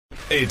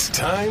It's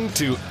time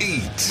to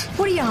eat.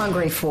 What are you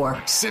hungry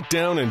for? Sit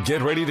down and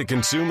get ready to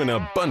consume an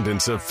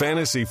abundance of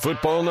fantasy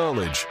football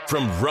knowledge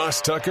from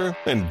Ross Tucker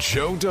and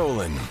Joe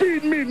Dolan.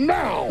 Feed me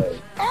now.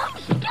 I'm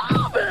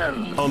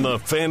starving. On the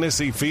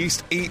Fantasy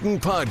Feast Eatin'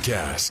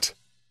 Podcast.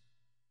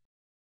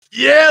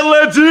 Yeah,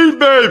 let's eat,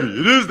 baby.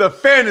 It is the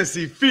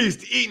Fantasy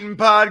Feast Eatin'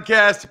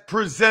 Podcast,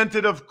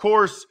 presented, of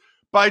course,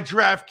 by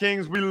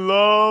DraftKings. We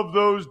love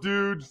those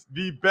dudes.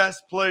 The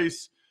best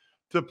place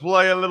to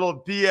play a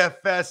little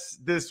DFS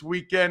this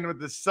weekend with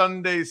the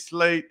Sunday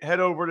slate. Head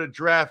over to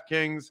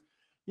DraftKings.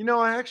 You know,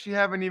 I actually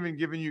haven't even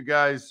given you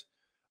guys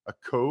a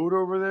code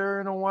over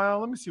there in a while.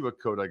 Let me see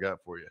what code I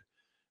got for you.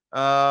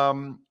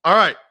 All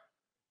right.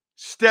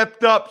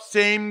 Stepped up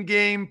same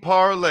game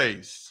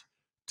parlays.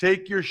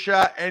 Take your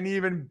shot and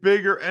even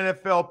bigger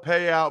NFL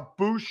payout.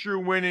 Boost your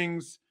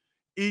winnings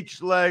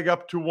each leg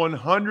up to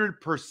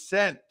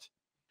 100%.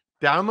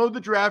 Download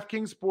the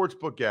DraftKings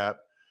Sportsbook app.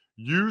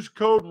 Use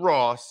code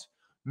ROSS.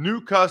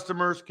 New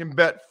customers can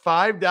bet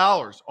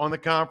 $5 on the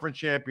conference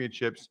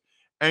championships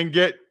and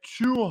get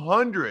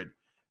 $200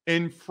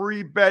 in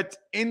free bets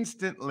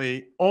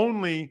instantly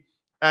only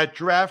at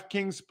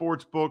DraftKings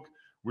Sportsbook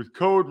with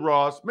code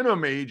ROSS.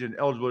 Minimum age and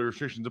eligibility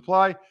restrictions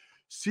apply.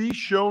 See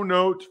show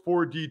notes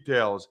for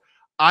details.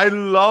 I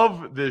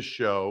love this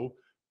show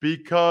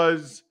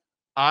because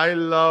I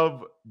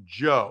love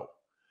Joe.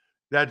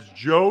 That's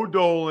Joe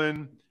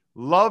Dolan.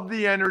 Love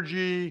the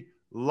energy,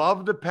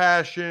 love the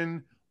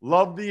passion,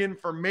 love the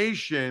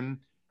information.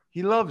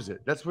 He loves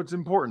it. That's what's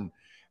important.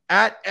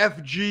 At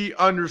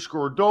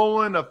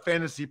FG_Dolan of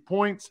Fantasy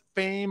Points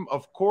fame,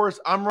 of course.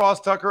 I'm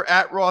Ross Tucker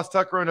at Ross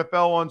Tucker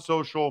NFL on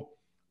social.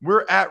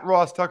 We're at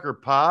Ross Tucker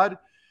Pod.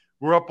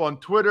 We're up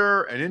on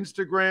Twitter and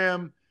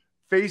Instagram.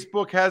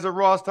 Facebook has a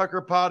Ross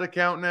Tucker Pod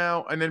account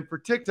now. And then for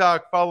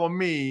TikTok, follow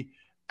me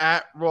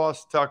at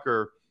Ross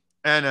Tucker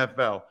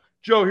NFL.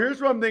 Joe,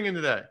 here's what I'm thinking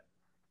today.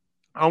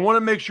 I want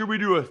to make sure we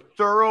do a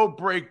thorough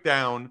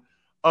breakdown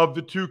of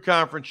the two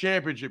conference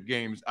championship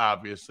games,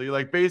 obviously,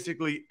 like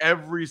basically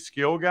every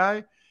skill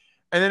guy.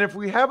 And then if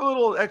we have a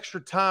little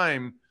extra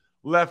time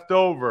left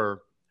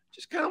over,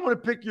 just kind of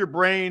want to pick your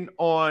brain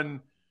on,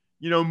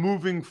 you know,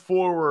 moving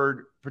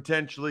forward,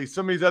 potentially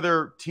some of these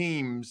other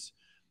teams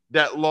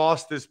that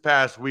lost this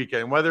past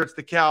weekend, whether it's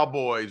the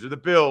Cowboys or the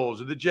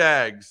Bills or the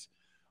Jags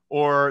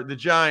or the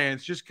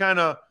Giants, just kind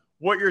of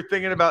what you're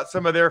thinking about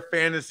some of their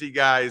fantasy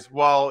guys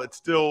while it's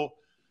still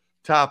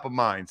top of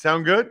mind.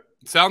 Sound good?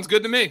 Sounds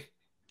good to me.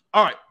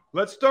 All right,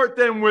 let's start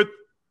then with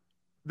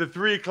the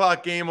 3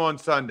 o'clock game on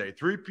Sunday,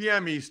 3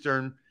 p.m.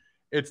 Eastern.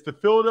 It's the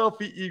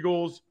Philadelphia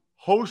Eagles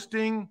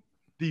hosting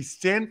the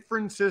San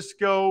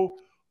Francisco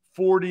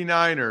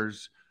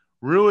 49ers.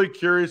 Really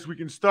curious. We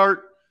can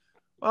start.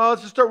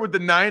 Let's just start with the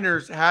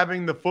Niners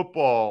having the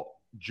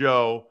football,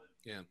 Joe.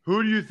 Yeah.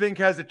 Who do you think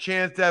has a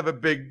chance to have a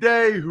big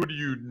day? Who do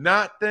you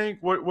not think?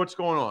 What's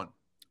going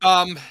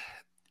on?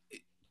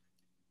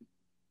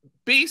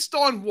 Based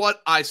on what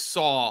I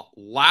saw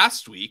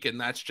last week, and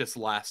that's just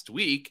last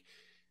week,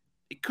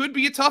 it could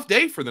be a tough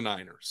day for the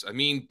Niners. I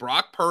mean,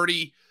 Brock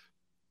Purdy,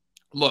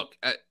 look,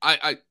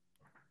 I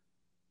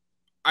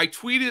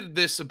tweeted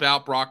this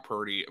about Brock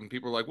Purdy, and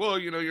people are like, well,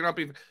 you know, you're not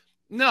being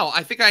 – no,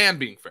 I think I am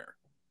being fair.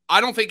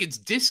 I don't think it's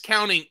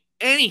discounting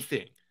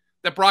anything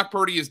that Brock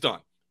Purdy has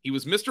done. He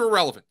was Mr.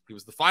 Irrelevant. He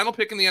was the final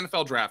pick in the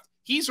NFL draft.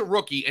 He's a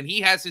rookie, and he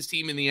has his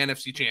team in the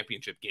NFC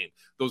Championship game.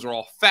 Those are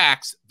all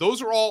facts.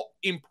 Those are all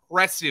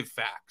impressive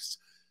facts.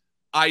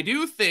 I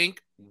do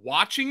think,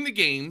 watching the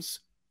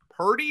games,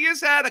 Purdy has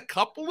had a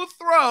couple of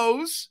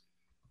throws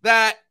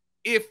that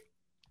if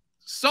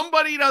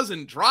somebody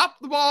doesn't drop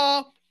the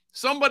ball,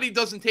 somebody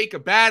doesn't take a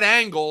bad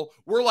angle,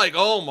 we're like,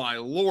 oh, my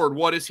Lord,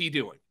 what is he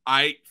doing?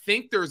 I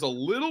think there's a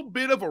little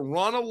bit of a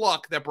run of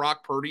luck that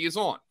Brock Purdy is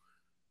on.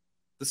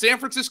 The San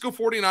Francisco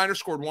 49ers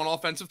scored one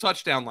offensive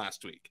touchdown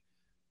last week.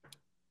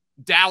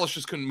 Dallas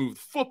just couldn't move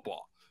the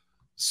football.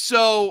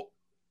 So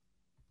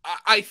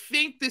I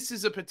think this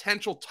is a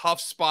potential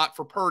tough spot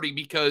for Purdy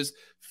because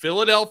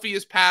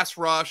Philadelphia's pass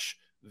rush,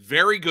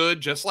 very good,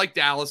 just like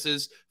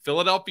Dallas's.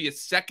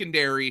 Philadelphia's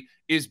secondary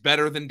is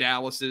better than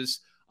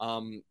Dallas's.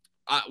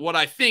 What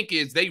I think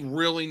is they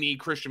really need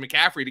Christian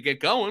McCaffrey to get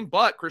going,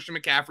 but Christian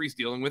McCaffrey's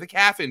dealing with a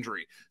calf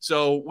injury.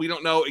 So we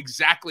don't know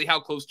exactly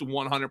how close to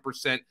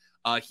 100%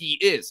 he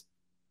is.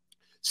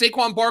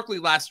 Saquon Barkley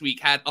last week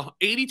had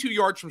 82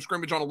 yards from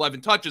scrimmage on 11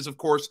 touches. Of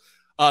course,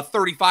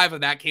 35 of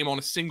that came on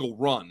a single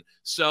run.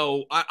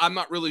 So I'm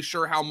not really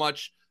sure how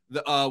much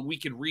we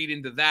could read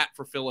into that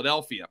for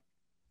Philadelphia.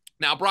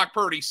 Now, Brock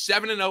Purdy,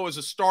 7-0 as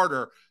a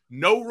starter.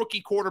 No rookie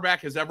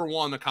quarterback has ever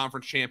won the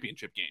conference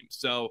championship game.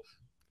 So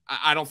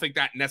I don't think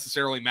that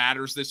necessarily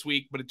matters this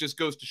week, but it just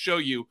goes to show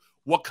you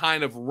what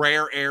kind of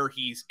rare air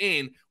he's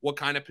in, what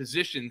kind of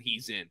position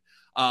he's in.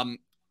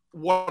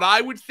 What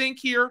I would think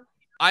here,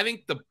 I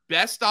think the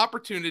best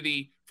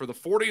opportunity for the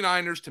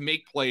 49ers to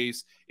make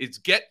plays is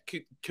get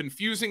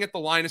confusing at the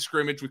line of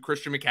scrimmage with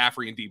Christian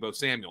McCaffrey and Deebo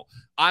Samuel.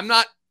 I'm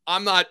not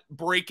I'm not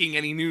breaking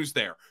any news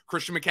there.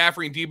 Christian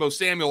McCaffrey and Deebo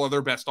Samuel are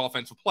their best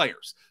offensive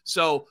players.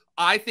 So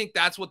I think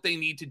that's what they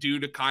need to do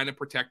to kind of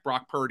protect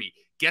Brock Purdy.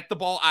 Get the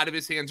ball out of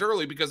his hands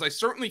early, because I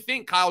certainly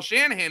think Kyle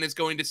Shanahan is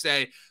going to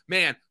say,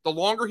 man, the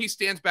longer he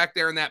stands back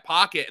there in that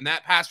pocket and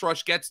that pass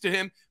rush gets to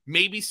him,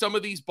 maybe some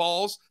of these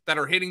balls that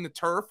are hitting the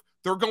turf,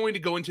 they're going to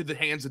go into the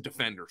hands of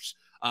defenders.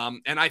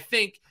 And I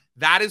think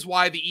that is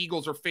why the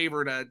Eagles are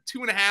favored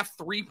 2.5,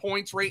 3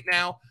 points right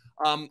now.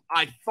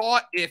 I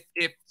thought if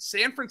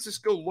San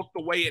Francisco looked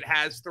the way it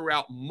has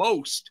throughout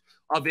most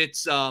of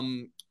its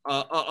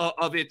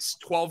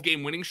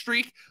 12-game winning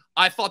streak,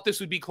 I thought this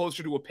would be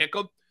closer to a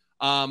pick-em.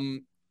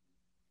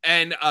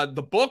 And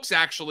the books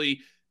actually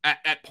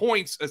at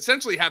points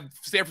essentially have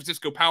San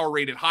Francisco power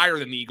rated higher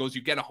than the Eagles.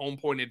 You get a home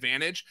point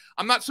advantage.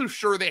 I'm not so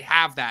sure they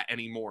have that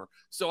anymore.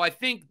 So I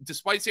think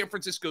despite San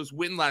Francisco's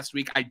win last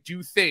week, I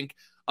do think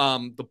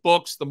the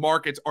books, the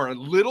markets are a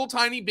little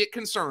tiny bit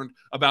concerned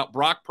about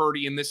Brock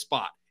Purdy in this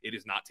spot. It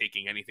is not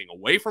taking anything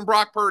away from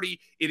Brock Purdy.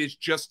 It is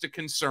just a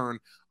concern.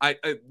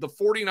 The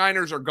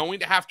 49ers are going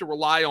to have to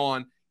rely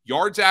on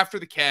yards after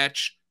the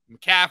catch,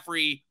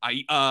 McCaffrey,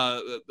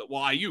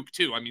 Ayuk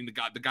too. I mean,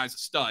 the guy's a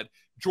stud.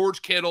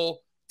 George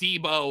Kittle,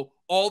 Deebo,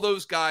 all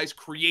those guys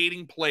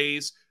creating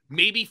plays,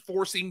 maybe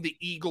forcing the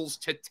Eagles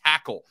to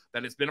tackle.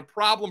 That has been a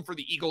problem for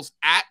the Eagles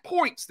at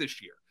points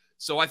this year.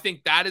 So I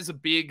think that is a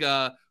big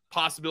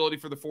possibility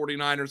for the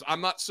 49ers.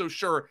 I'm not so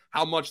sure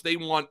how much they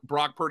want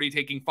Brock Purdy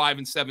taking 5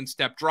 and 7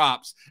 step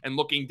drops and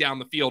looking down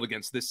the field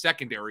against this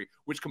secondary,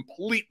 which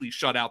completely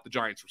shut out the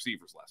Giants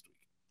receivers last week.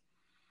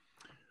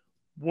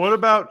 What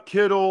about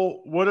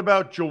Kittle? What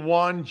about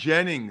Jawan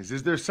Jennings?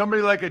 Is there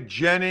somebody like a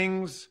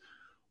Jennings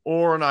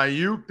or an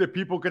Ayuk that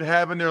people could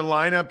have in their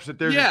lineups that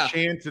there's a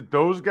chance that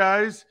those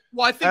guys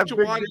I think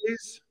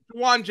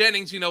Jawan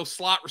Jennings,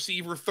 slot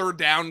receiver, third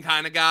down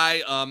kind of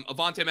guy.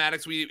 Avonte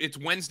Maddox, it's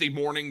Wednesday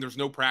morning. There's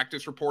no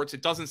practice reports.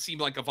 It doesn't seem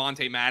like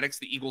Avonte Maddox,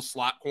 the Eagles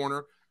slot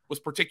corner, was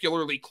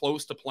particularly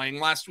close to playing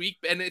last week.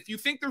 And if you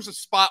think there's a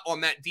spot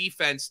on that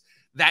defense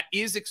that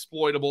is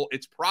exploitable,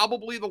 it's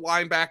probably the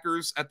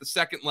linebackers at the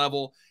second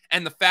level.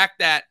 And the fact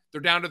that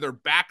they're down to their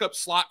backup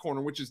slot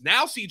corner, which is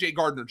now C.J.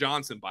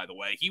 Gardner-Johnson, by the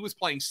way. He was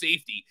playing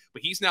safety,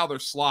 but he's now their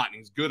slot, and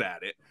he's good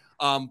at it.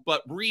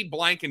 But Reed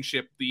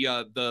Blankenship, the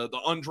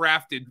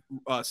undrafted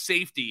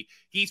safety,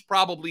 he's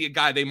probably a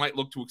guy they might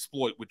look to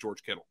exploit with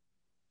George Kittle.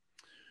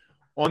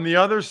 On the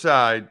other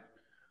side,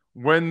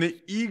 when the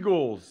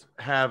Eagles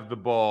have the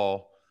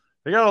ball,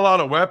 they got a lot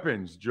of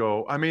weapons,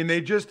 Joe. I mean,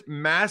 they just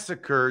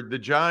massacred the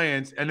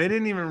Giants, and they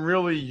didn't even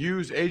really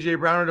use A.J.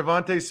 Brown or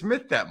Devontae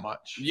Smith that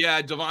much.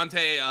 Yeah,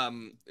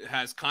 Devontae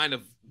has kind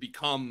of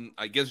become,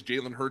 I guess,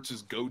 Jalen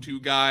Hurts' go-to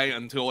guy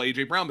until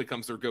A.J. Brown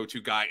becomes their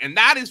go-to guy. And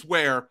that is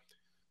where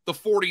the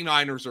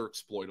 49ers are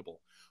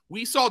exploitable.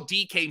 We saw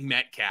DK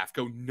Metcalf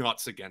go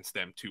nuts against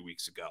them 2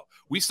 weeks ago.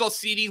 We saw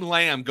CeeDee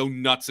Lamb go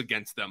nuts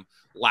against them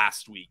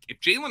last week.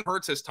 If Jalen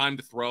Hurts has time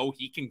to throw,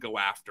 he can go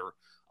after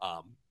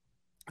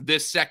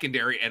this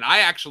secondary, and I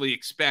actually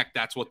expect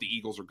that's what the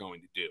Eagles are going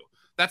to do.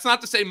 That's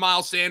not to say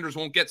Miles Sanders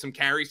won't get some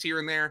carries here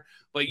and there,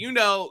 but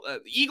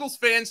Eagles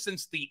fans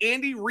since the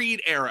Andy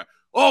Reid era,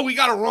 we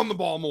got to run the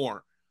ball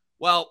more.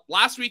 Well,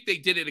 last week they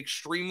did it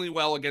extremely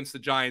well against the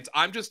Giants.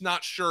 I'm just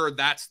not sure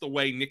that's the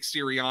way Nick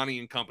Sirianni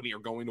and company are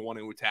going to want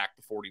to attack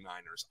the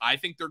 49ers. I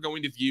think they're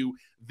going to view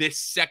this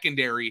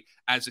secondary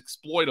as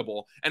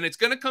exploitable, and it's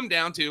going to come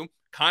down to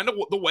kind of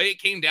the way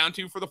it came down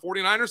to for the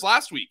 49ers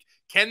last week.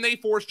 Can they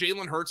force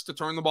Jalen Hurts to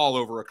turn the ball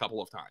over a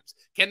couple of times?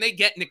 Can they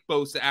get Nick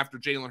Bosa after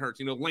Jalen Hurts?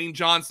 Lane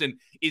Johnson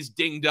is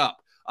dinged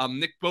up.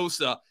 Nick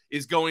Bosa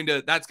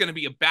that's going to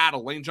be a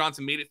battle. Lane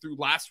Johnson made it through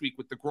last week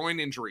with the groin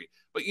injury.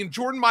 But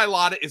Jordan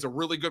Mailata is a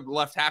really good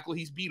left tackle.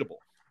 He's beatable.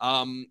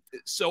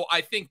 So I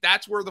think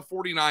that's where the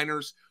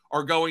 49ers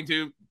are going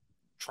to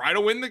try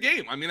to win the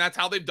game. I mean, that's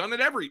how they've done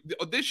it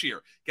this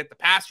year. Get the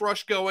pass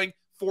rush going,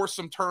 force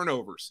some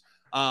turnovers.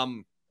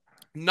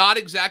 Not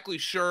exactly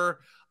sure.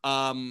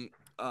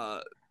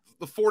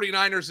 The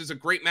 49ers is a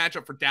great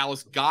matchup for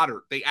Dallas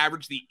Goedert. They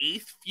average the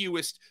 8th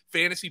fewest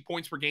fantasy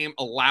points per game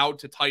allowed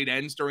to tight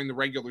ends during the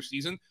regular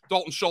season.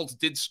 Dalton Schultz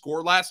did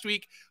score last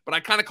week, but I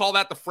kind of call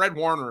that the Fred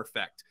Warner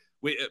effect.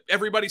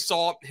 Everybody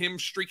saw him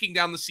streaking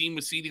down the seam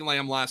with CeeDee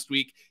Lamb last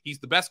week. He's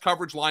the best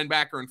coverage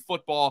linebacker in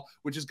football,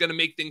 which is going to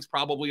make things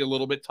probably a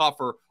little bit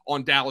tougher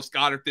on Dallas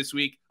Goedert this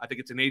week. I think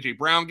it's an A.J.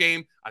 Brown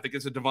game. I think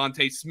it's a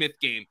Devontae Smith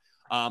game.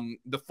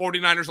 The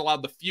 49ers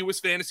allowed the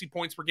fewest fantasy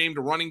points per game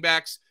to running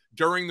backs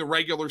during the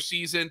regular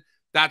season.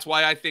 That's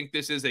why I think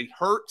this is a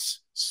Hurts,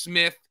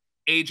 Smith,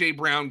 A.J.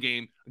 Brown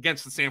game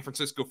against the San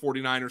Francisco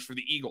 49ers for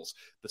the Eagles.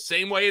 The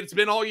same way it's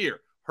been all year.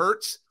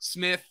 Hurts,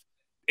 Smith,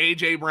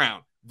 A.J.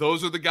 Brown.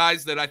 Those are the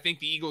guys that I think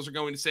the Eagles are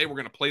going to say we're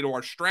going to play to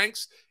our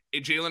strengths.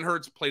 Jalen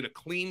Hurts played a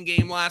clean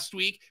game last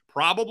week.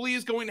 Probably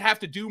is going to have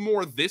to do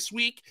more this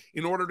week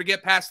in order to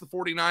get past the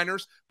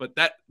 49ers. But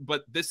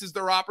this is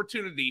their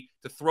opportunity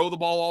to throw the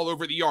ball all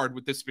over the yard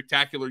with this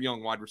spectacular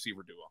young wide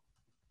receiver duo.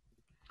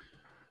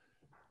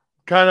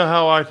 Kind of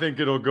how I think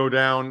it'll go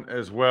down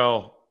as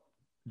well.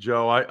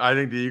 Joe, I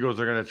think the Eagles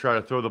are going to try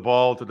to throw the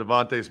ball to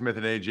Devontae Smith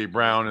and A.J.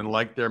 Brown and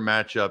like their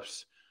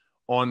matchups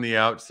on the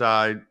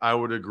outside. I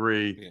would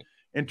agree. Yeah.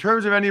 In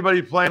terms of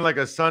anybody playing like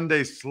a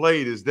Sunday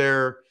slate, is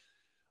there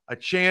a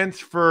chance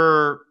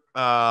for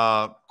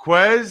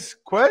Quez?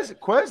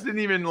 Quez didn't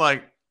even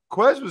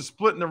Quez was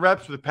splitting the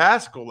reps with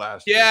Pascal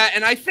last week. Yeah,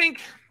 and I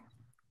think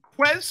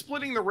Quez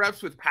splitting the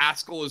reps with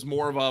Pascal is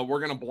more of a we're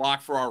going to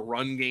block for our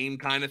run game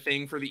kind of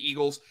thing for the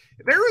Eagles.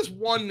 There is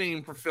one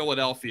name for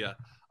Philadelphia.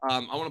 I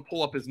want to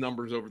pull up his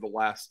numbers over the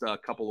last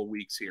couple of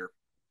weeks here.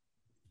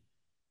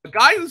 A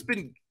guy who's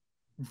been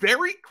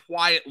very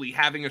quietly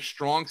having a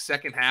strong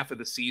second half of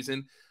the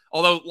season.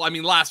 Although, I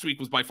mean, last week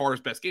was by far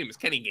his best game is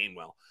Kenny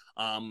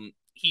Gainwell.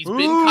 He's been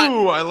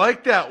I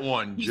like that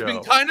one, He's Joe.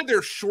 been kind of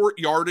their short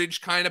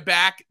yardage kind of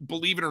back,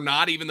 believe it or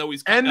not, even though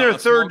he's and their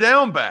third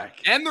down back.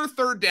 And their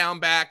third down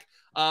back.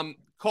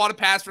 Caught a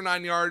pass for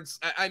 9 yards.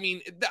 I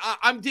mean,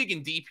 I'm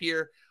digging deep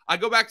here. I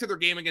go back to their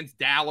game against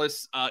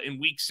Dallas in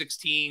week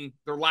 16,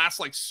 their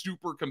last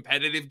super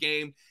competitive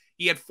game.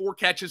 He had 4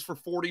 catches for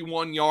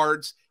 41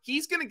 yards.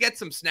 He's going to get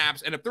some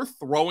snaps. And if they're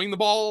throwing the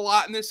ball a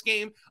lot in this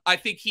game, I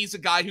think he's a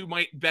guy who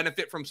might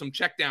benefit from some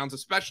checkdowns,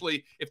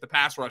 especially if the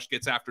pass rush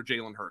gets after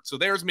Jalen Hurts. So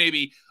there's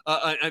maybe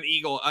an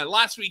Eagle.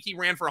 Last week, he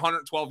ran for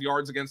 112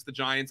 yards against the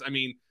Giants. I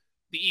mean,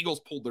 the Eagles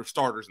pulled their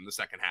starters in the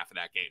second half of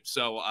that game.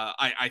 So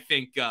I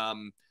think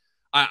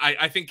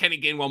I think Kenny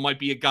Gainwell might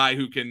be a guy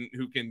who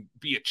can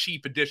be a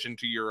cheap addition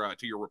to your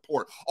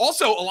report.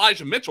 Also,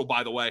 Elijah Mitchell,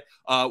 by the way,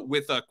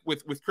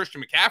 with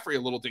Christian McCaffrey a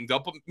little dinged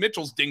up,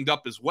 Mitchell's dinged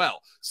up as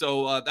well.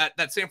 So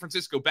that San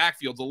Francisco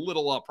backfield's a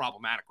little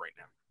problematic right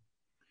now.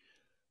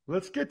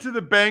 Let's get to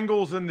the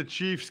Bengals and the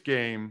Chiefs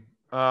game.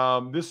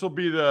 This will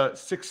be the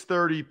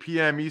 6:30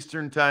 p.m.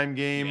 Eastern time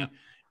game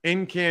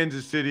in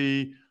Kansas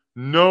City.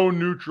 No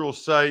neutral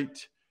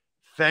site,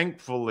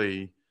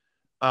 thankfully.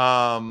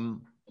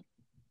 We'll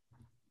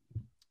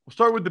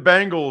start with the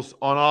Bengals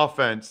on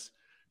offense.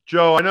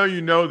 Joe, I know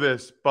you know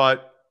this,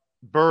 but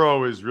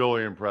Burrow is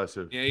really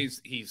impressive. Yeah,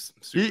 he's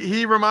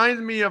he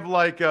reminds me of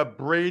like a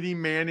Brady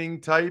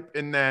Manning type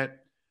in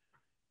that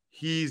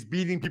he's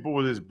beating people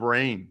with his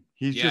brain.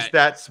 He's just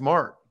that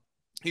smart.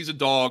 He's a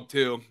dog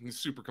too. He's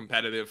super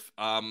competitive.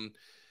 I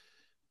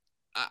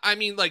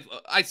mean, like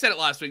I said it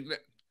last week,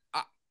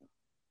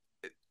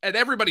 and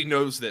everybody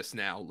knows this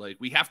now. Like,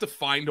 we have to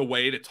find a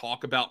way to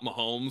talk about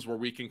Mahomes where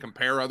we can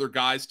compare other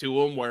guys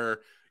to him,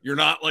 where you're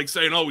not like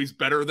saying, oh, he's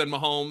better than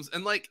Mahomes.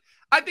 And like,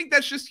 I think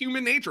that's just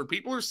human nature.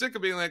 People are sick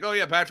of being like, oh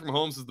yeah, Patrick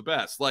Mahomes is the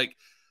best. Like,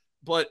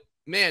 but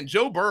man,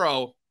 Joe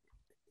Burrow,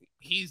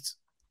 he's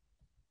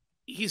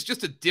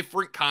just a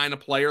different kind of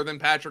player than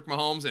Patrick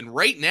Mahomes. And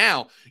right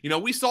now,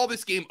 we saw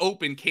this game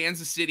open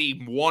Kansas City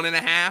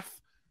 1.5.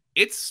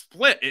 It's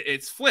split.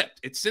 It's flipped.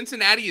 It's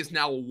Cincinnati is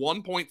now a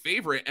 1-point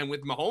favorite. And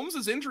with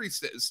Mahomes' injury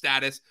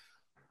status,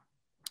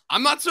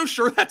 I'm not so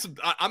sure that's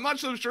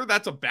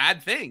a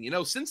bad thing.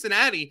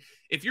 Cincinnati,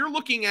 if you're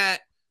looking at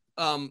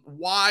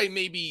why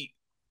maybe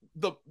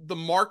the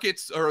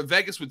markets or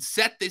Vegas would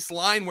set this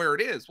line where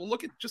it is, well,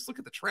 just look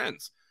at the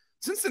trends.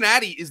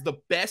 Cincinnati is the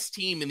best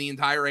team in the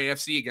entire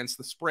AFC against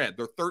the spread.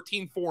 They're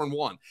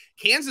 13-4-1.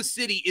 Kansas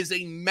City is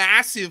a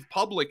massive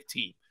public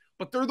team,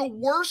 but they're the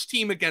worst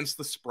team against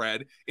the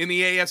spread in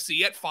the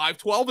AFC at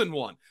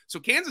 5-12-1. So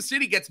Kansas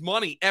City gets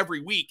money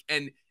every week,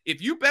 and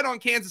if you bet on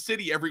Kansas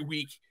City every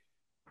week,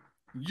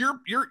 you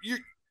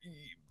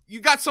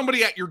got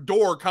somebody at your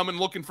door coming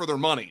looking for their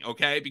money,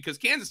 okay? Because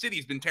Kansas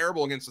City's been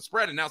terrible against the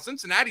spread, and now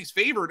Cincinnati's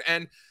favored.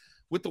 And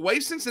with the way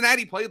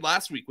Cincinnati played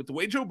last week, with the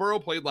way Joe Burrow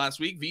played last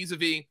week,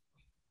 vis-a-vis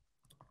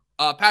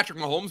Patrick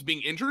Mahomes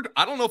being injured,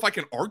 I don't know if I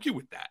can argue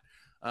with that.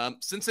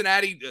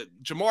 Cincinnati,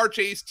 Jamar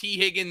Chase, T.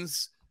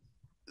 Higgins,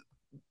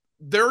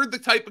 they're the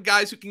type of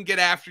guys who can get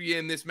after you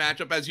in this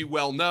matchup, as you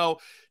well know.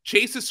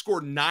 Chase has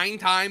scored 9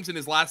 times in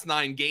his last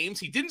 9 games.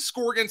 He didn't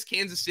score against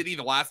Kansas City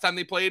the last time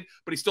they played,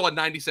 but he still had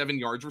 97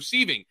 yards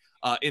receiving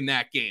in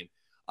that game.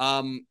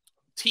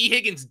 T.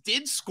 Higgins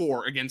did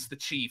score against the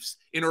Chiefs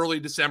in early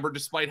December,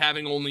 despite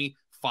having only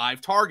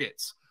 5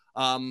 targets.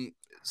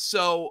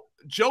 So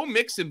Joe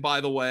Mixon,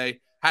 by the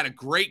way, had a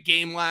great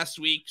game last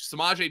week.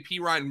 Samaje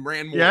Perine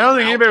ran more. Yeah, I don't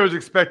think anybody was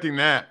expecting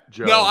that,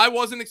 Joe. No, I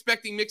wasn't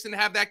expecting Mixon to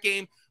have that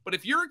game. But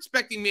if you're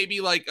expecting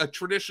maybe like a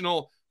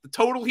traditional, the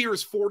total here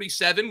is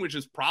 47, which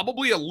is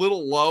probably a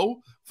little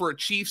low for a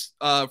Chiefs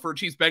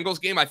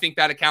Bengals game. I think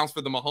that accounts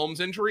for the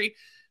Mahomes injury.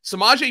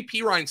 Samaje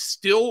Perine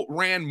still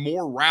ran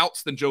more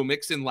routes than Joe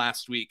Mixon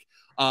last week,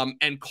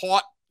 and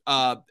caught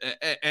 5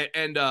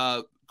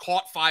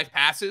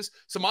 passes.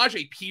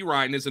 Samaje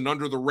Perine is an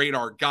under the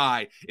radar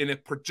guy in a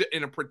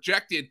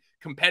projected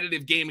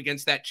competitive game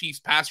against that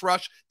Chiefs pass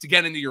rush to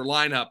get into your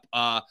lineup.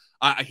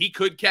 He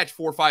could catch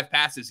 4 or 5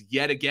 passes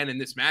yet again in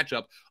this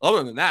matchup.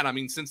 Other than that, I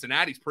mean,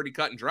 Cincinnati's pretty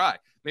cut and dry.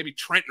 Maybe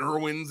Trent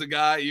Irwin's a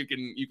guy you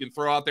can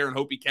throw out there and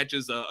hope he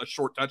catches a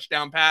short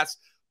touchdown pass.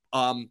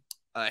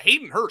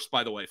 Hayden Hurst,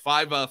 by the way,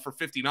 5 for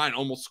 59,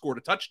 almost scored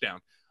a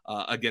touchdown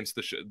against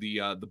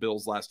the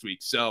Bills last week.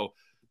 So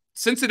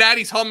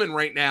Cincinnati's humming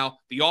right now.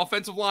 The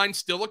offensive line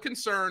still a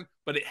concern,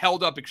 but it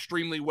held up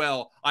extremely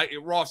well.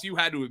 Ross, you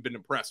had to have been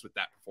impressed with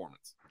that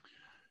performance.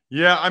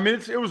 Yeah, I mean,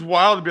 it was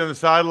wild to be on the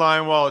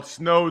sideline while it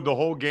snowed the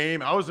whole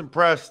game. I was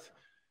impressed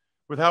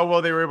with how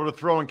well they were able to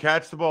throw and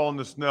catch the ball in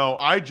the snow.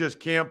 I just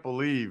can't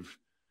believe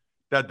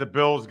that the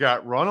Bills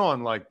got run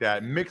on like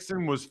that.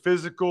 Mixon was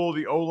physical.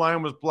 The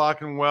O-line was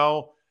blocking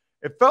well.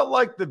 It felt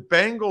like the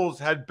Bengals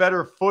had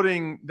better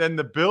footing than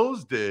the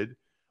Bills did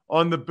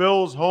on the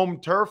Bills' home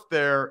turf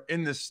there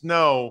in the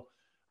snow.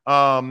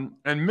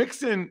 And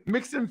Mixon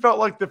felt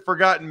like the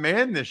forgotten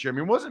man this year. I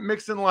mean, wasn't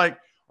Mixon like,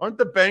 aren't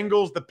the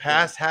Bengals the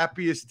pass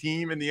happiest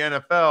team in the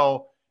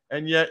NFL?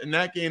 And yet in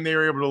that game, they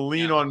were able to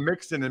lean on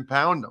Mixon and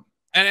pound them.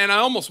 And I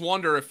almost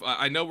wonder if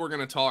I know we're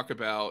going to talk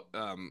about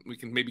we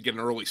can maybe get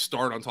an early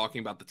start on talking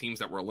about the teams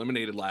that were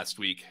eliminated last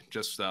week.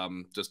 Just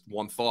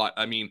one thought.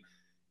 I mean,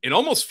 it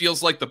almost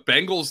feels like the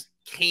Bengals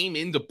came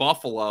into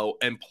Buffalo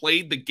and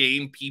played the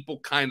game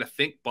people kind of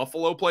think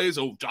Buffalo plays.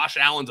 Oh, Josh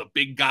Allen's a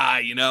big guy,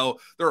 you know,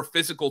 they're a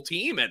physical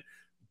team, and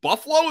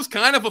Buffalo is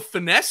kind of a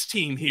finesse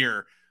team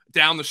here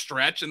down the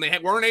stretch, and they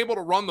weren't able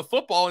to run the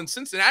football. And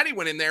Cincinnati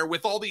went in there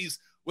with all these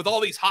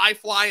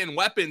high-flying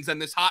weapons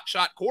and this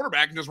hot-shot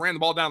quarterback and just ran the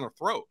ball down their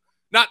throat.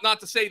 Not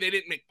to say they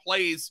didn't make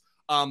plays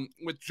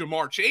with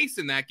Jamar Chase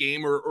in that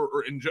game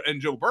and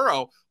Joe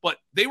Burrow, but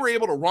they were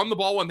able to run the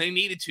ball when they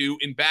needed to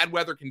in bad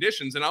weather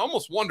conditions. And I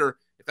almost wonder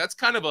if that's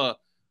kind of a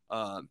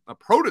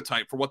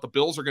prototype for what the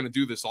Bills are going to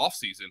do this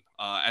offseason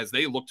as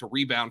they look to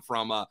rebound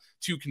from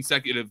 2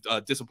 consecutive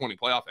disappointing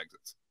playoff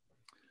exits.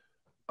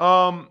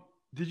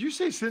 Did you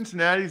say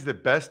Cincinnati's the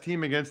best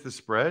team against the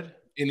spread?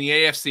 In the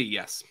AFC,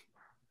 yes.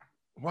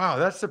 Wow,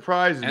 that's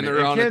surprising. And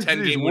they're on Kansas a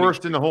 10-game winning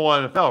worst in the whole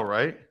NFL,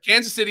 right?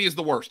 Kansas City is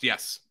the worst,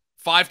 yes.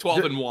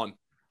 5-12-1.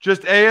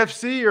 Just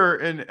AFC or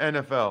in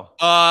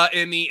NFL?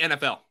 In the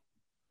NFL.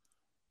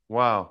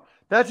 Wow.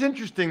 That's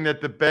interesting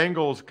that the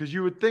Bengals, because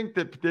you would think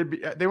that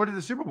they went to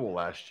the Super Bowl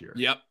last year.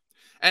 Yep.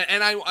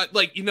 And I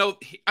like, you know,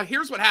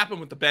 here's what happened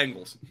with the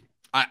Bengals,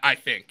 I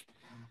think.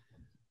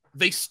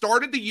 They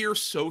started the year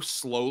so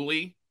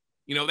slowly.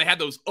 You know, they had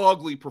those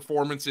ugly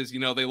performances. You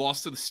know, they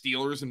lost to the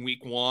Steelers in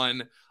week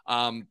 1.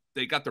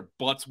 They got their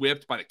butts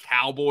whipped by the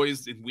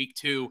Cowboys in week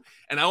 2.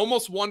 And I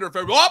almost wonder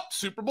if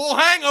Super Bowl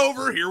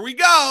hangover, here we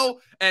go.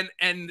 And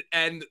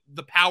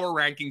the power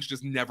rankings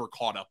just never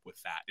caught up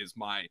with that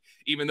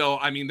even though,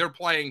 I mean, they're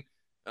playing,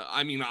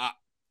 I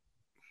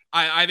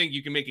think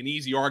you can make an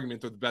easy argument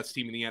they're the best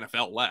team in the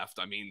NFL left.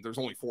 I mean, there's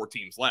only 4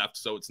 teams left,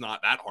 so it's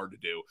not that hard to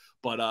do.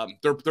 But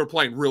they're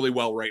playing really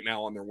well right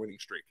now on their winning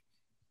streak.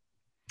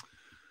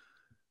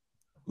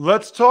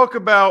 Let's talk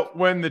about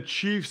when the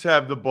Chiefs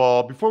have the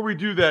ball. Before we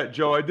do that,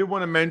 Joe, I did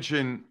want to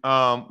mention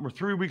we're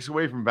 3 weeks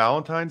away from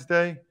Valentine's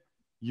Day.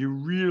 You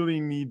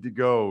really need to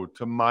go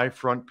to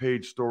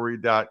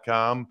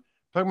myfrontpagestory.com.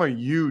 Talking about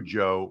you,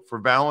 Joe, for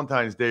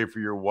Valentine's Day for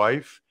your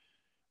wife.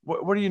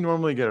 What do you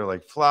normally get her?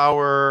 Like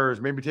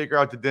flowers, maybe take her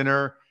out to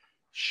dinner.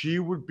 She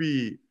would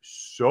be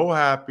so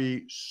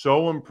happy,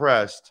 so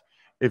impressed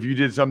if you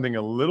did something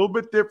a little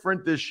bit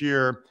different this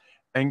year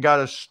and got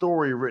a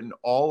story written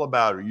all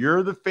about her.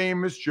 You're the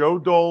famous Joe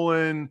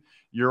Dolan.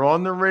 You're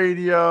on the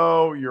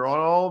radio. You're on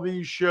all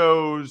these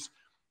shows.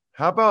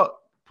 How about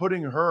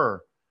putting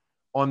her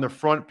on the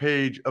front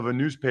page of a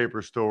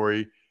newspaper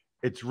story?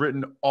 It's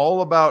written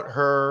all about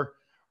her,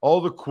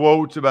 all the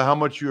quotes about how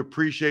much you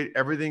appreciate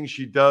everything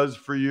she does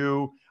for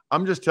you.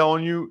 I'm just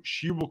telling you,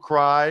 she will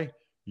cry.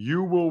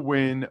 You will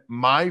win.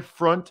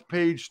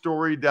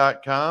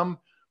 myfrontpagestory.com.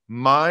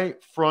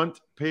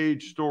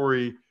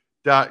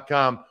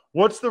 myfrontpagestory.com.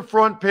 What's the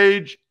front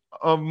page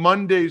of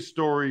Monday's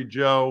story,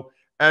 Joe,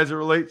 as it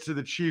relates to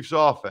the Chiefs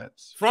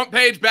offense? Front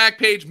page, back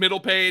page,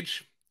 middle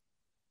page.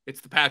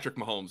 It's the Patrick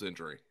Mahomes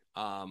injury.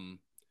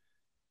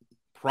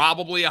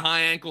 Probably a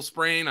high ankle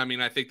sprain. I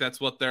mean, I think that's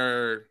what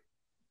they're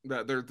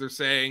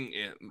saying.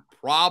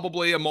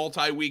 Probably a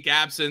multi-week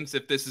absence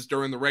if this is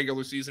during the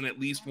regular season, at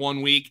least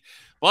 1 week.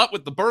 But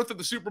with the birth of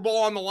the Super Bowl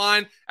on the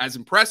line, as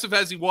impressive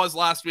as he was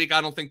last week,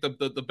 I don't think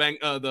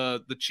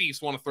the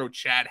Chiefs want to throw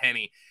Chad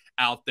Henne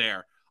out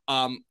there.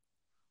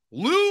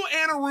 Lou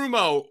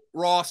Anarumo,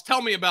 Ross,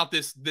 tell me about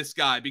this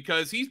guy,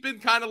 because he's been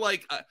kind of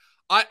like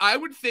I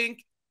would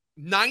think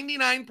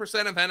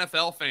 99% of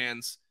NFL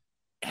fans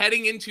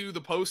heading into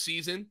the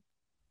postseason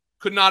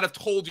could not have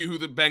told you who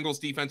the Bengals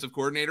defensive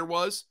coordinator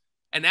was,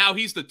 and now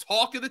he's the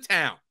talk of the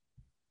town.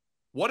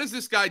 What is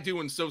this guy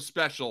doing so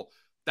special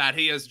that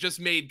he has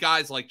just made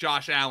guys like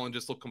Josh Allen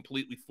just look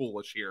completely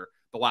foolish here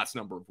the last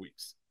number of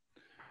weeks?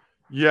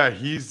 Yeah,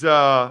 he's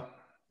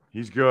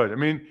good. I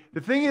mean,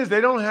 the thing is,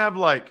 they don't have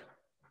like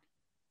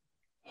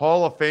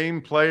Hall of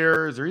Fame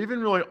players or even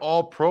really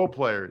all pro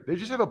players. They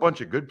just have a bunch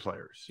of good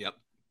players. Yep.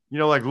 You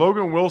know, like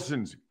Logan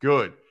Wilson's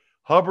good.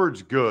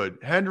 Hubbard's good.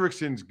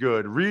 Hendrickson's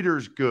good.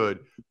 Reeder's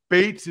good.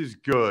 Bates is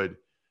good.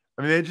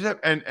 I mean, they just have,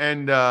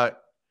 and I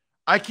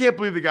can't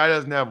believe the guy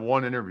doesn't have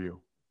one interview.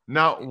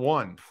 Not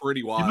one.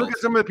 Pretty wild. You look at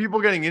some of the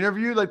people getting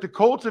interviewed, like the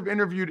Colts have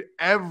interviewed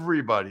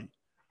everybody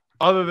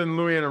other than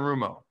Louis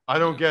Anarumo. I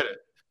don't get it.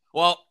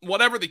 Well,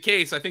 whatever the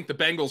case, I think the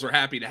Bengals are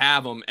happy to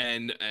have him.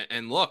 And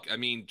look, I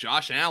mean,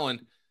 Josh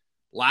Allen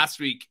last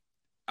week,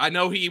 I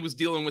know he was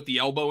dealing with the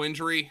elbow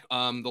injury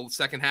the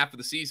second half of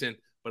the season,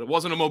 but it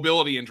wasn't a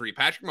mobility injury.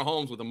 Patrick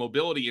Mahomes with a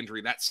mobility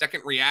injury, that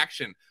second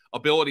reaction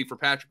ability for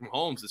Patrick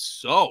Mahomes is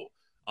so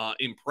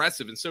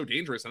impressive and so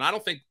dangerous. And I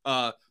don't think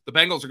the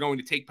Bengals are going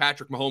to take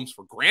Patrick Mahomes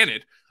for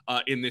granted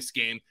in this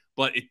game,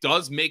 but it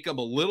does make him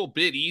a little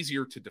bit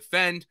easier to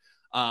defend.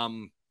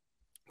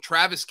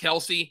 Travis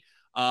Kelce,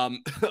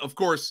 of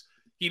course,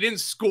 he didn't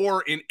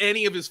score in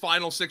any of his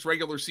final 6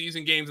 regular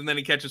season games, and then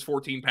he catches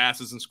 14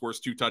 passes and scores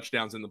 2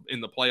 touchdowns in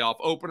the playoff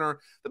opener.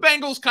 The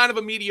Bengals, kind of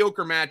a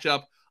mediocre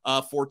matchup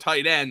for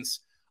tight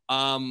ends.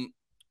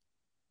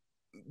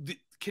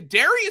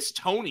 Kadarius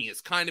Toney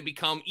has kind of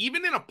become,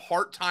 even in a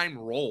part-time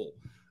role,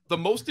 the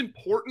most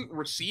important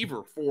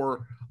receiver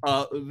for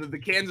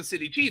the Kansas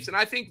City Chiefs. And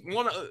I think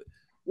one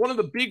of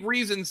the big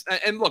reasons,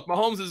 and look,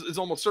 Mahomes is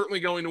almost certainly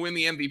going to win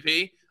the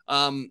MVP.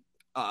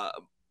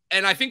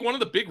 And I think one of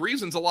the big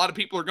reasons a lot of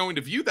people are going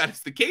to view that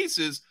as the case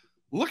is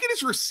look at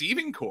his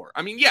receiving core.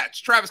 I mean, yeah,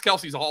 Travis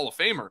Kelce's a Hall of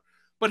Famer,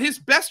 but his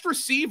best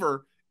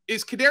receiver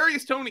is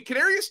Kadarius Toney.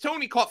 Kadarius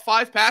Toney caught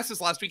 5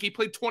 passes last week. He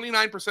played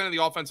 29% of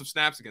the offensive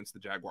snaps against the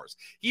Jaguars.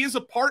 He is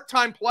a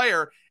part-time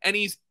player, and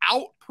he's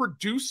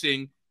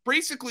out-producing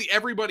basically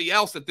everybody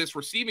else at this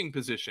receiving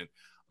position.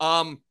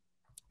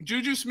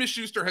 Juju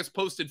Smith-Schuster has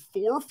posted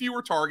 4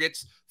 fewer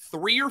targets,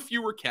 3 or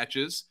fewer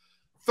catches,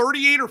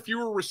 38 or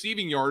fewer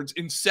receiving yards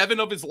in 7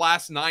 of his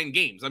last 9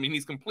 games. I mean,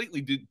 he's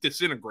completely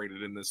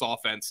disintegrated in this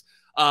offense.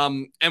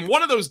 And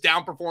one of those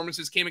down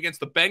performances came against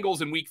the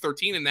Bengals in week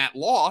 13 in that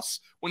loss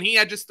when he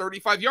had just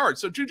 35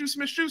 yards. So Juju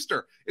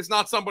Smith-Schuster is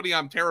not somebody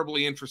I'm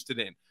terribly interested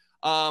in.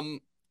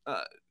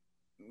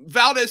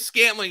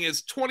 Valdez-Scantling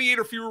is 28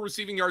 or fewer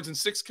receiving yards in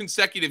 6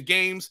 consecutive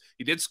games.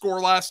 He did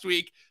score last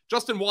week.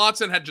 Justin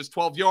Watson had just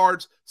 12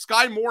 yards.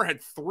 Sky Moore had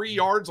 3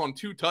 yards on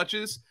 2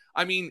 touches.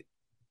 I mean,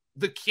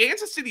 the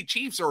Kansas City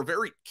Chiefs are a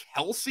very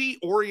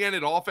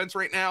Kelsey-oriented offense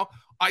right now.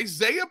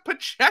 Isaiah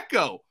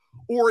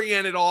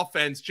Pacheco-oriented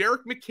offense.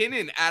 Jerick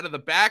McKinnon out of the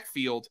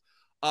backfield.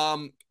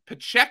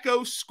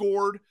 Pacheco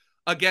scored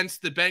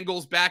against the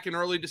Bengals back in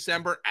early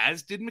December,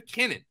 as did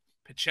McKinnon.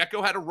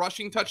 Pacheco had a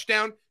rushing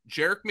touchdown.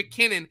 Jerick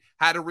McKinnon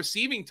had a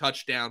receiving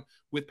touchdown.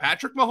 With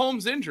Patrick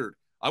Mahomes injured,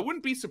 I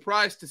wouldn't be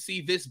surprised to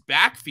see this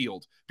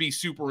backfield be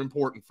super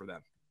important for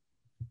them.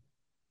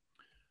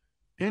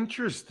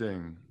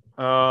 Interesting.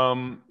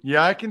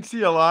 Yeah, I can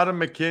see a lot of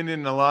McKinnon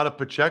and a lot of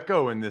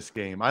Pacheco in this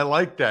game. I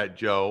like that,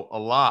 Joe, a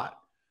lot.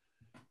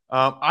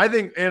 I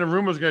think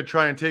Anarumo's going to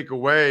try and take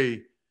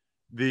away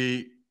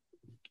the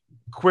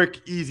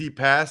quick, easy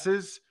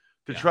passes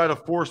to try to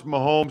force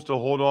Mahomes to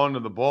hold on to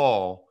the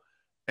ball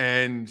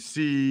and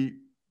see,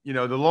 you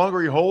know, the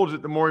longer he holds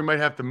it, the more he might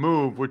have to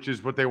move, which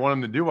is what they want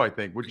him to do, I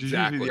think, which is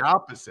usually the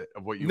opposite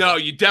of what you No,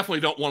 want. you definitely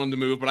don't want him to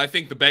move, but I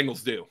think the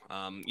Bengals do.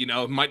 You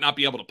know, might not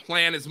be able to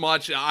plan as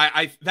much.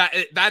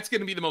 That's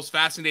going to be the most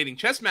fascinating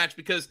chess match,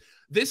 because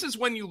this is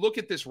when you look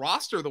at this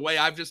roster the way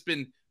I've just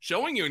been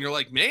showing you, and you're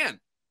like, man,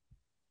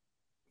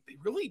 they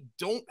really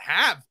don't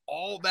have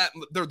all that.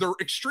 They're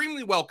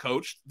extremely well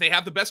coached. They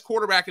have the best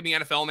quarterback in the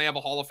NFL, and they have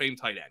a Hall of Fame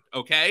tight end.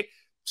 Okay.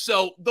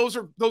 So those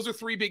are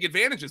 3 big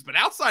advantages. But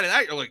outside of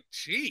that, you're like,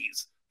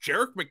 geez,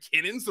 Jerick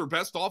McKinnon's their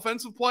best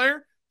offensive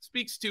player.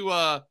 Speaks to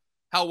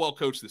how well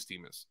coached this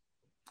team is.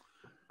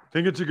 I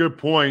think it's a good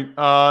point.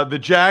 The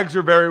Jags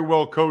are very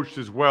well coached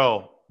as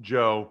well,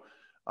 Joe.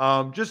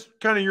 Just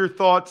kind of your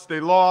thoughts. They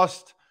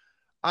lost.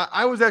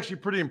 I was actually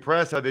pretty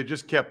impressed how they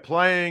just kept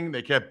playing.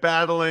 They kept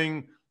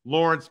battling.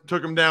 Lawrence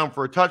took them down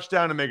for a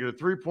touchdown to make it a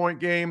 3-point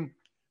game.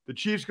 The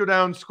Chiefs go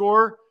down and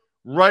score.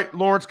 Right,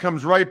 Lawrence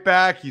comes right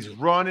back. He's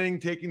running,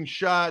 taking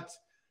shots,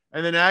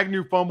 and then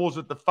Agnew fumbles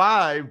at the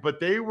 5. But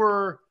they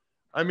were,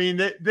 I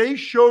mean, they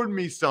showed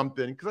me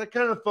something, because I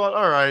kind of thought,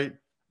 all right,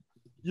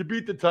 you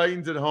beat the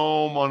Titans at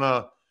home on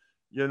a,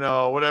 you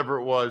know, whatever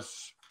it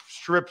was,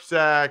 strip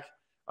sack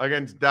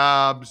against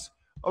Dobbs.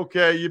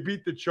 Okay, you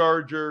beat the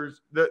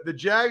Chargers. The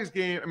Jags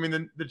game, I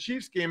mean, the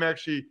Chiefs game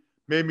actually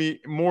made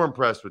me more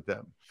impressed with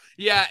them.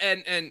 Yeah,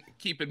 and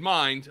keep in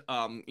mind,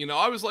 you know,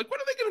 I was like, what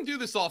are they going to do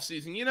this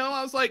offseason? You know,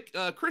 I was like,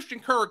 Christian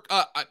Kirk,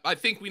 I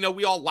think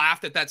we all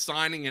laughed at that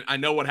signing, and I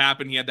know what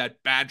happened. He had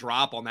that bad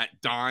drop on that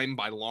dime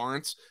by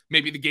Lawrence.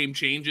 Maybe the game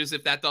changes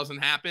if that doesn't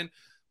happen,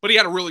 but he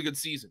had a really good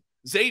season.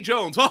 Zay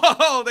Jones,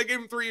 they gave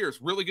him 3 years,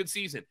 really good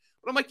season.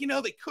 But I'm like, you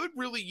know, they could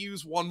really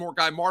use one more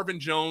guy. Marvin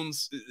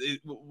Jones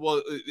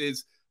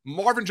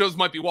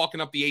might be walking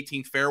up the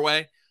 18th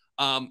fairway.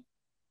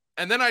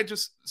 And then I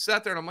just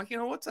sat there and I'm like, you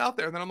know, what's out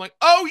there? And then I'm like,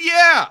 oh,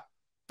 yeah,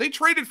 they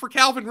traded for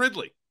Calvin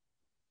Ridley.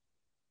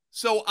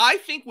 So I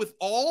think with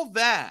all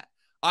that,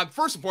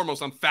 first and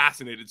foremost, I'm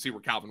fascinated to see where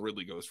Calvin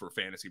Ridley goes for a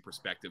fantasy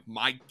perspective.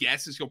 My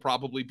guess is he'll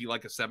probably be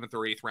like a 7th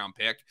or 8th round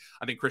pick.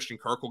 I think Christian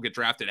Kirk will get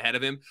drafted ahead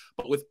of him.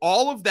 But with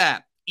all of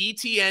that,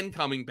 ETN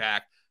coming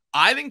back,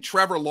 I think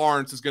Trevor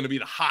Lawrence is going to be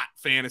the hot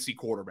fantasy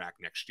quarterback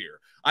next year.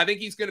 I think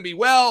he's going to be,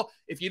 well,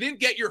 if you didn't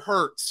get your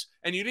Hurts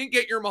and you didn't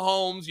get your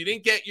Mahomes, you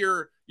didn't get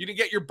your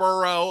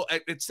Burrow,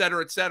 et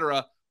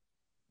cetera,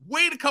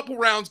 wait a couple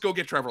rounds, go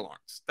get Trevor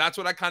Lawrence. That's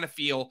what I kind of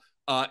feel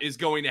is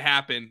going to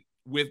happen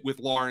with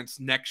Lawrence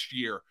next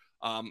year.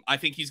 I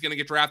think he's going to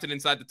get drafted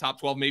inside the top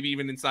 12, maybe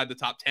even inside the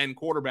top 10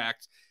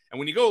 quarterbacks. And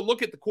when you go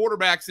look at the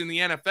quarterbacks in the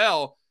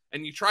NFL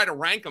and you try to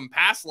rank them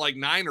past like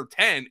 9 or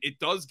 10, it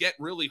does get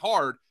really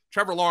hard.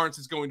 Trevor Lawrence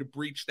is going to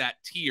breach that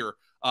tier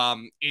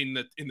in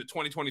the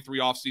 2023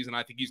 offseason.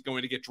 I think he's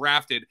going to get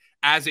drafted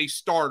as a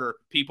starter.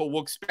 People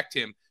will expect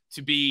him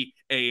to be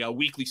a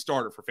weekly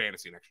starter for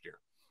fantasy next year.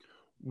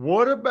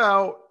 What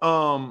about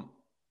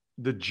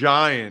the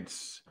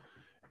Giants?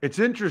 It's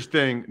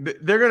interesting.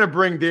 They're going to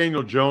bring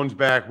Daniel Jones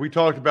back. We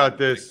talked about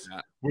this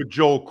with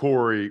Joel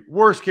Corey.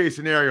 Worst case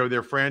scenario,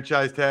 they're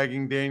franchise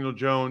tagging Daniel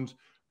Jones.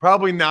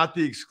 Probably not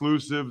the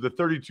exclusive, the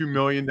 $32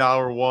 million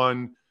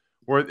one,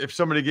 where if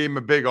somebody gave him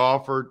a big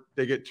offer,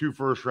 they get 2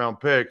 first-round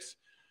picks.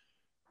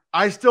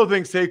 I still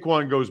think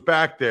Saquon goes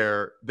back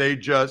there.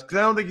 Because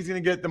I don't think he's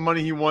going to get the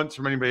money he wants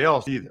from anybody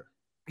else either.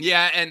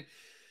 Yeah, and,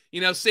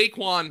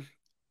 Saquon,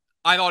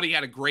 I thought he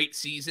had a great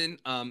season.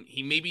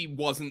 He maybe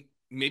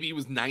he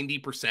was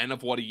 90%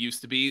 of what he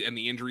used to be, and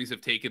the injuries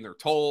have taken their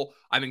toll.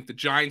 I think the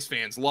Giants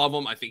fans love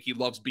him. I think he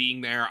loves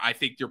being there. I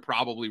think you're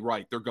probably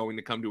right. They're going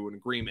to come to an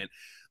agreement.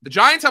 The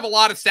Giants have a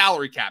lot of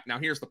salary cap. Now,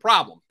 here's the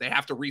problem. They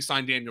have to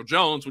re-sign Daniel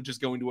Jones, which is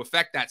going to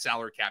affect that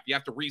salary cap. You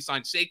have to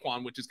re-sign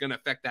Saquon, which is going to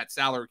affect that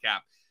salary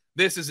cap.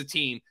 This is a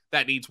team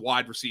that needs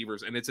wide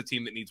receivers, and it's a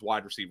team that needs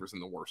wide receivers in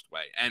the worst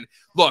way. And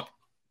look,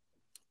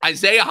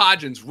 Isaiah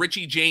Hodgins,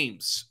 Richie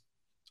James,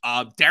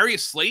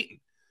 Darius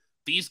Slayton,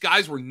 these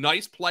guys were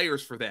nice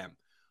players for them.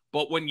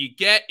 But when you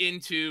get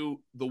into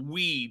the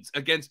weeds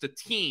against a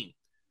team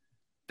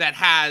that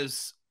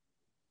has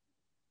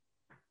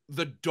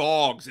the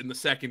dogs in the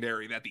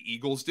secondary that the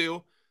Eagles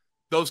do,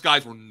 those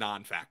guys were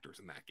non-factors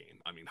in that game.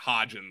 I mean,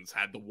 Hodgins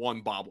had the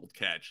one bobbled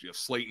catch.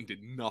 Slayton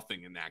did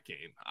nothing in that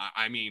game.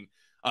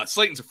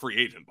 Slayton's a free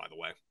agent, by the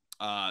way.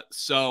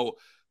 So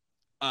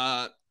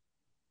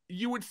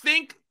you would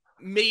think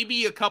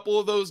maybe a couple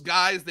of those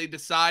guys they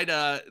decide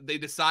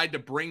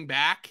to bring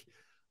back.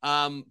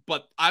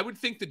 But I would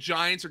think the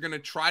Giants are going to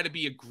try to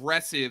be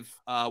aggressive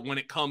when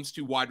it comes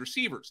to wide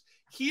receivers.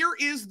 Here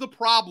is the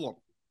problem.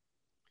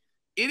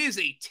 It is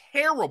a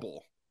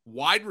terrible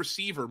wide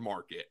receiver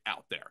market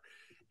out there.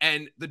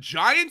 And the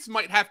Giants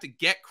might have to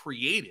get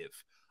creative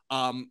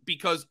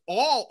because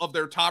all of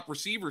their top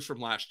receivers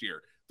from last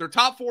year, their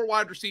top 4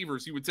 wide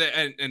receivers, you would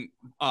say, and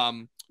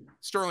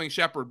Sterling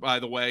Shepard, by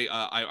the way,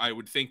 I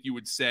would think you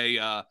would say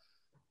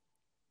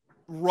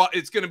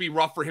it's going to be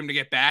rough for him to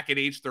get back at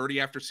age 30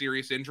 after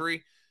serious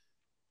injury.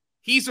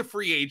 He's a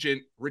free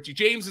agent. Richie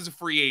James is a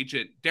free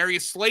agent.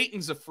 Darius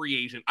Slayton's a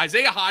free agent.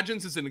 Isaiah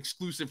Hodgins is an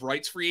exclusive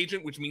rights free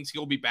agent, which means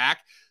he'll be back.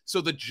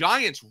 So the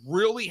Giants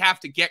really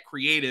have to get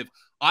creative.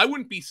 I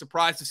wouldn't be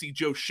surprised to see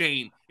Joe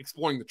Shane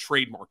exploring the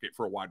trade market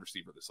for a wide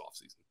receiver this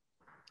offseason.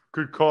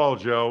 Good call,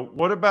 Joe.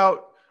 What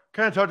about,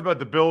 kind of talked about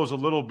the Bills a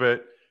little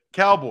bit,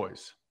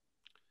 Cowboys?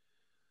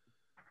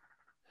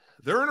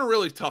 They're in a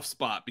really tough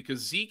spot because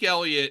Zeke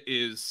Elliott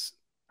is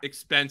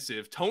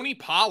expensive. Tony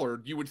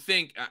Pollard, you would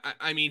think,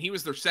 I mean, he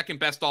was their second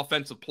best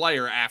offensive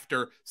player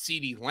after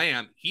CeeDee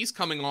Lamb. He's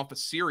coming off a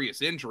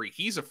serious injury.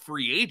 He's a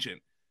free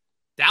agent.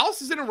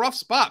 Dallas is in a rough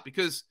spot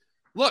because,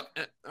 look,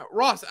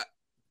 Ross,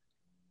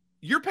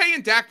 you're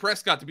paying Dak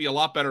Prescott to be a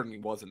lot better than he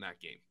was in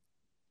that game.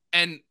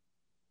 And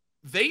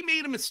they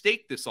made a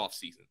mistake this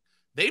offseason.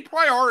 They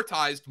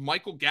prioritized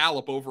Michael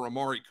Gallup over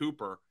Amari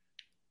Cooper.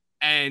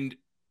 And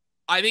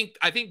I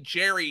think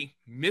Jerry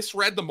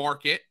misread the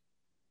market,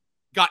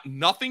 got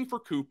nothing for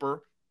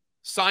Cooper,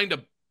 signed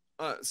a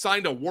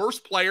worse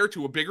player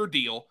to a bigger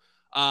deal,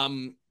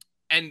 and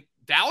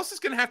Dallas is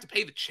going to have to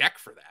pay the check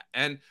for that.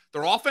 And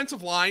their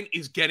offensive line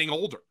is getting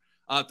older.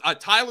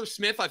 Tyler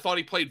Smith, I thought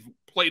he played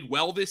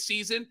well this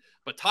season,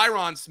 but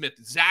Tyron Smith,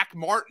 Zach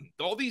Martin,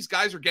 all these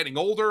guys are getting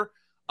older.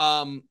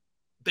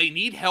 They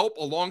need help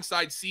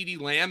alongside CeeDee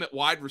Lamb at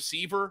wide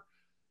receiver.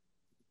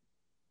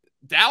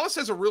 Dallas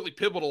has a really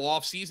pivotal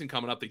offseason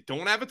coming up. They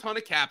don't have a ton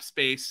of cap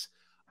space.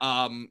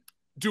 I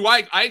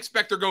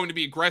expect they're going to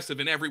be aggressive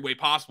in every way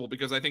possible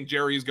because I think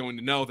Jerry is going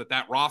to know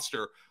that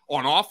roster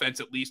on offense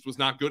at least was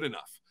not good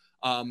enough.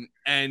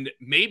 And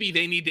maybe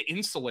they need to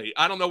insulate.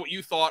 I don't know what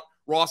you thought,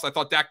 Ross. I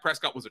thought Dak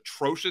Prescott was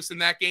atrocious in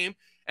that game.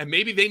 And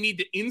maybe they need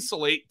to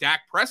insulate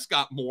Dak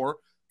Prescott more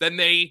than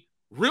they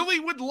really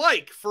would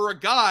like for a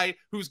guy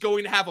who's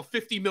going to have a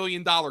 $50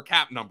 million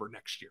cap number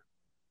next year.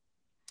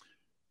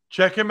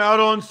 Check him out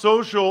on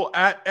social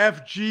at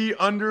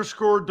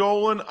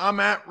FG_Dolan. I'm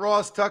at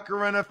Ross Tucker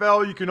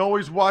NFL. You can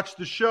always watch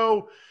the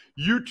show,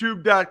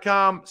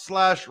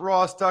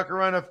 youtube.com/Ross Tucker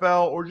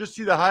NFL, or just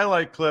see the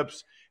highlight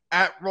clips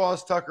at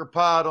Ross Tucker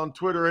Pod on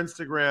Twitter,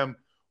 Instagram,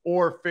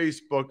 or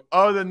Facebook.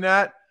 Other than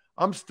that,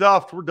 I'm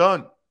stuffed. We're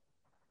done.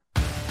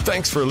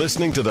 Thanks for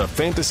listening to the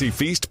Fantasy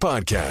Feast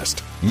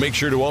podcast. Make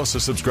sure to also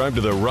subscribe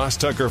to the Ross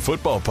Tucker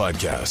Football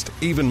Podcast,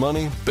 Even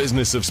Money,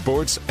 Business of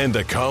Sports, and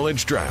the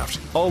College Draft.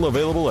 All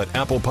available at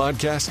Apple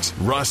Podcasts,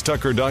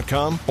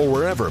 rosstucker.com, or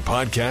wherever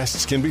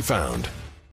podcasts can be found.